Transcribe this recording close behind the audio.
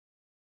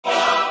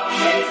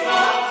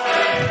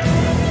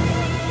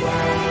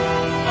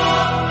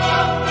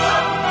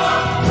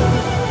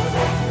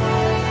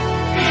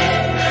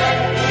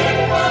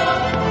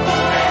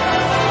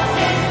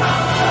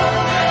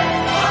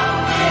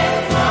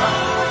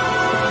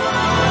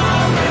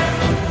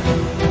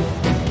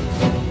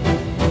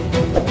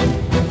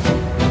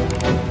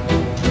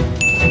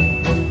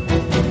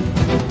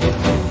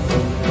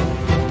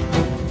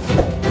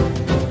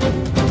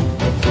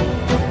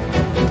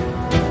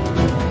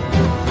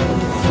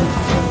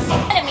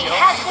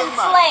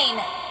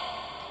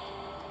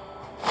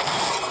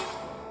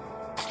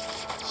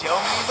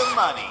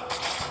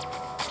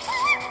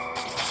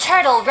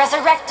turtle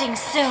resurrecting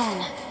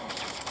soon.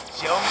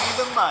 Show me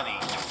the money.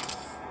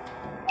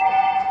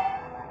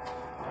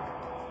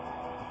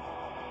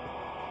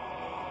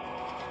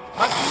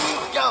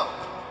 Monkey, go!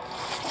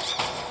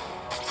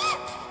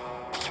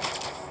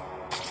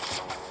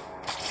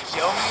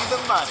 Show me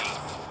the money.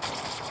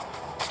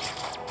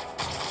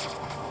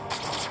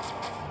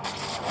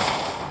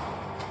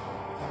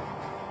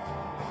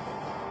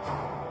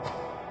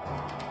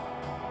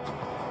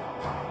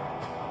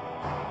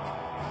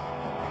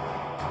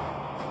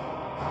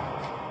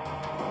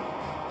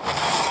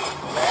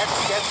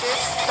 Let's get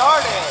this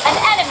started. An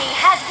enemy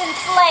has been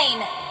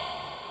slain.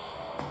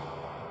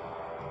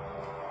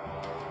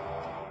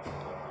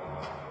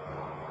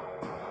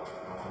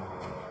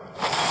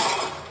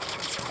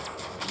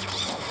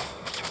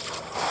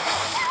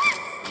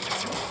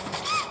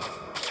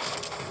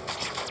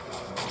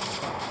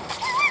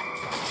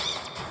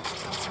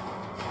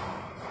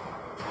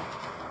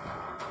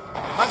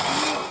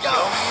 Monkey, go!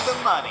 Show me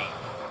the money.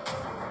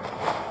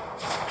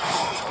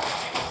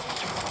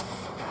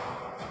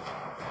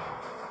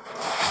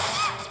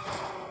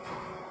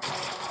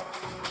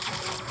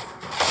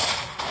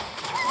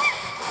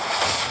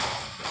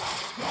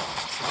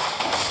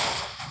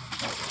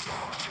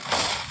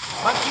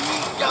 Monkey,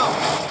 go!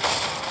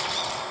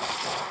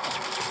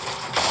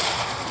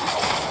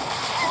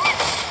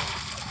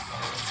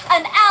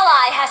 An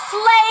ally has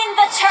slain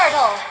the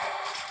turtle.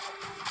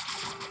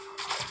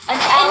 An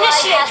ally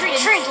has been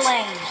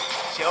slain.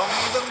 Show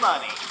me the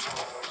money.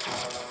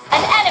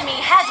 An enemy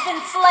has been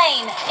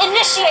slain.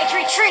 Initiate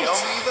retreat. Show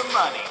me the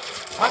money.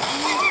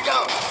 Monkey,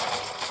 go!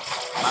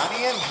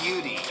 Money and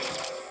beauty.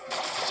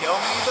 Show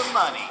me the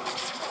money.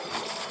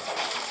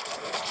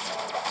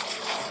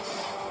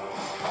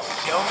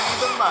 Show me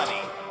the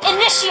money.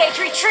 Initiate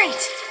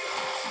retreat.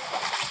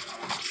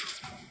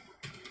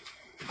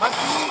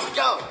 Monkey,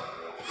 go!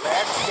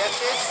 Let's get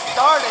this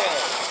started.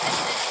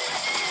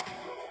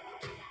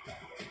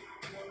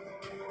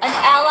 An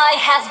ally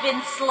has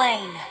been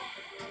slain.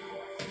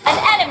 An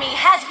enemy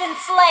has been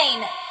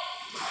slain.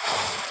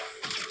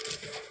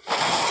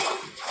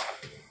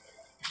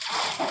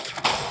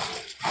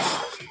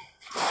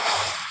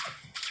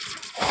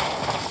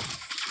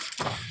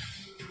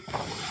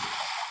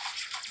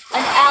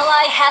 An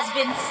ally has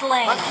been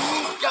slain.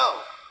 Monkey,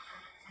 go!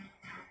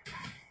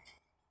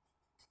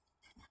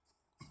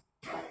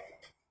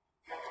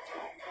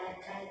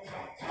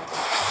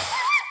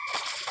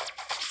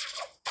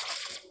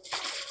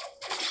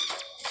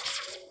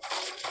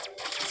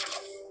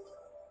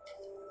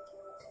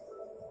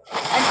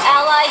 An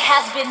ally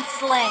has been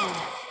slain.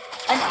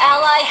 An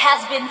ally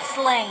has been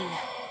slain.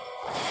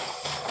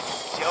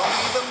 Show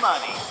me the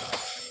money.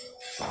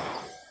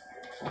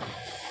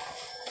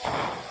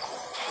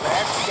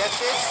 Let's get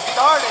this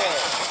started.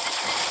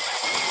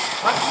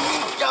 Monkey,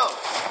 go!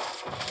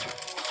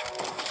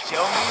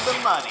 Show me the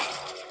money.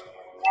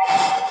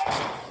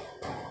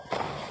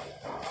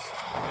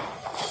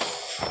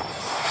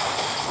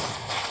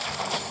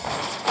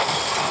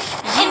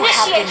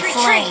 Initiate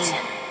retreat.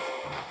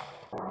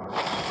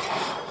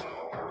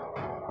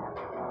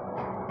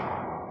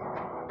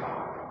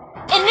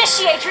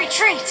 Initiate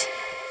retreat.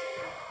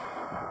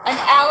 An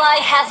ally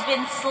has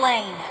been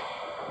slain.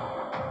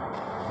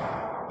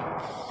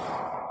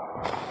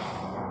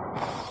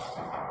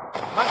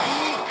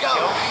 Monkey, go!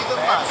 Show me the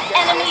money.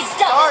 Enemy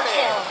double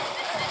kill.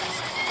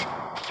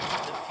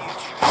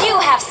 You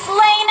have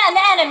slain an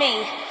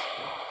enemy.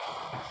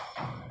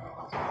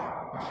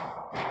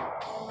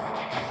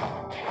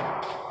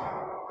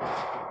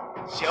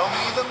 Show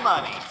me the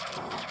money.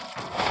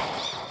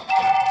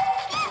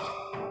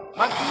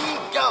 Monkey,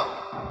 go!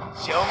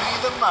 Show me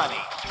the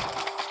money.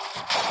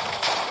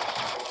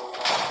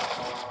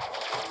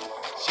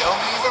 Show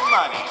me the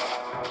money.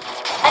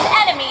 An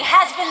enemy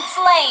has been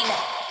slain.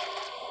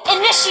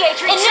 Initiate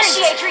retreat.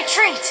 Initiate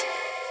retreat.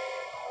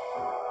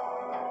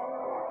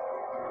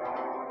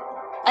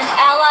 An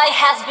ally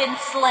has been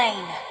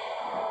slain.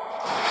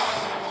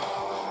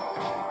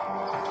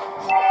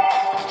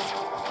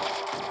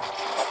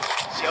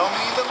 Show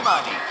me the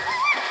money.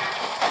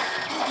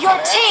 Your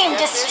team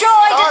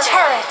destroyed a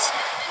turret.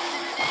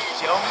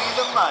 Show me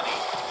the money.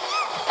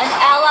 An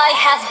ally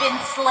has been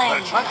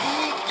slain.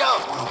 Monkey, go!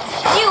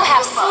 You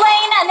have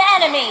slain an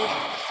enemy.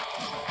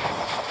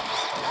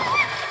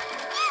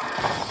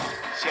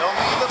 Show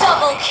me the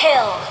Double money.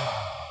 kill.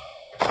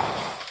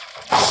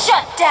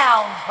 Shut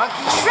down.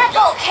 Monkey,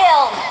 Triple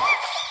kill.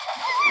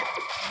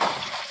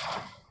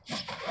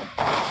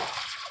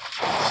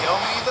 Show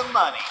me the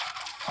money.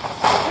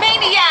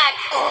 Maniac.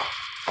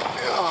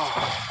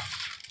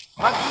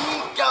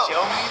 Monkey, go!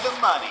 Show me the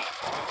money.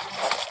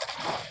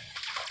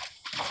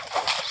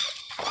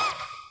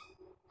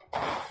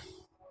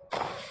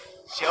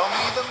 Show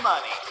me the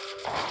money.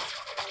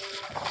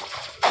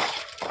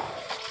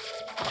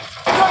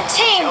 Your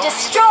team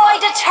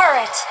destroyed a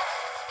turret.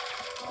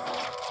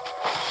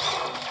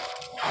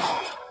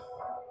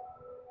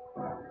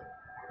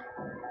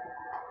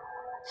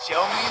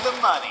 Show me the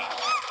money.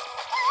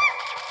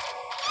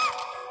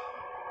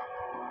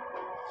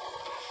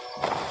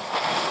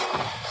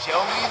 Show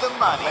me the the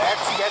money.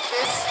 Let's get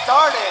this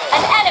started.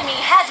 An enemy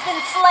has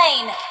been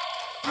slain.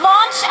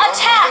 Launch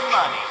attack. Show me the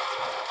money.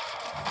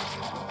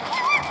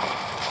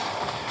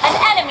 An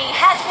enemy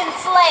has been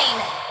slain.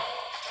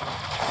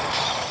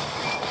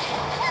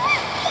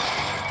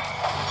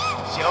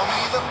 Show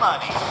me the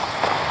money.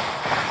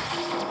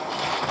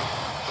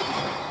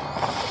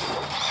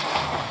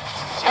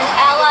 An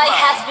ally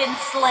has been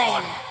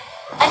slain.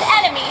 An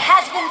enemy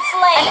has been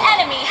slain. An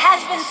enemy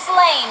has been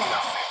slain.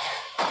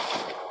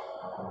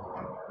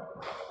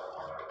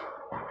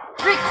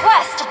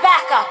 Request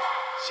backup.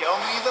 Show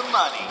me the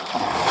money.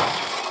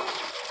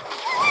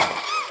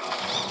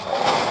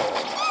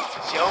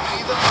 Show me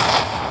the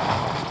money.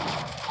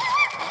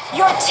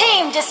 Your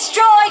team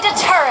destroyed a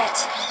turret.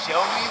 Show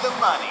me the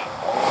money.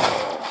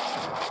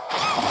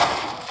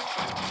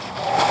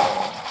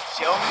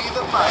 Show me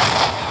the money.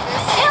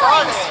 This Killing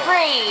started.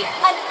 spree.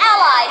 An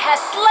ally has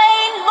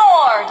slain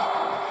Lord.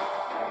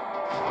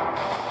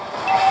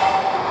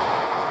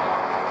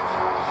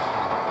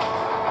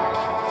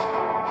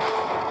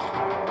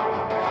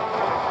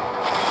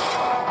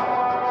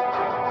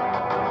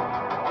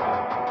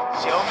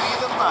 Show me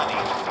the money.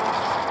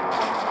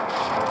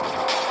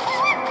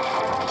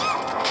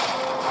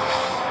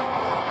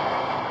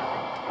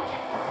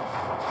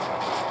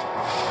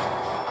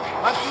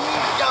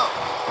 Magneto.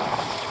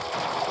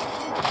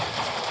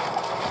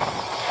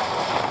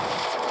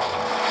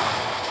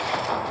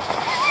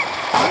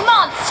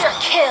 Monster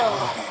kill.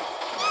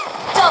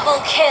 Double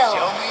kill.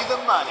 Show me the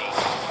money.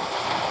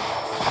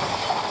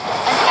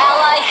 An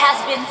ally has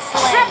been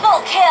slain.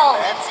 Triple kill.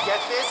 Let's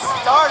get this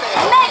started.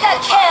 Mega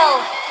kill.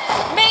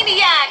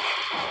 Maniac.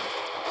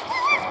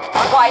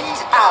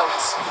 Wiped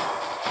out.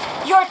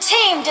 Your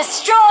team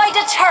destroyed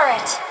a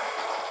turret.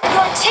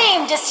 Your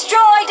team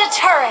destroyed a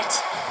turret.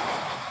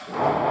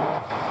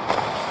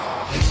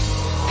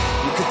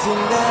 You could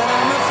think that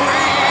I'm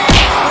afraid,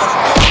 but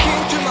I'm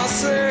talking to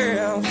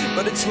myself.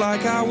 But it's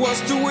like I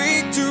was too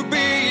weak to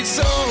be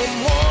so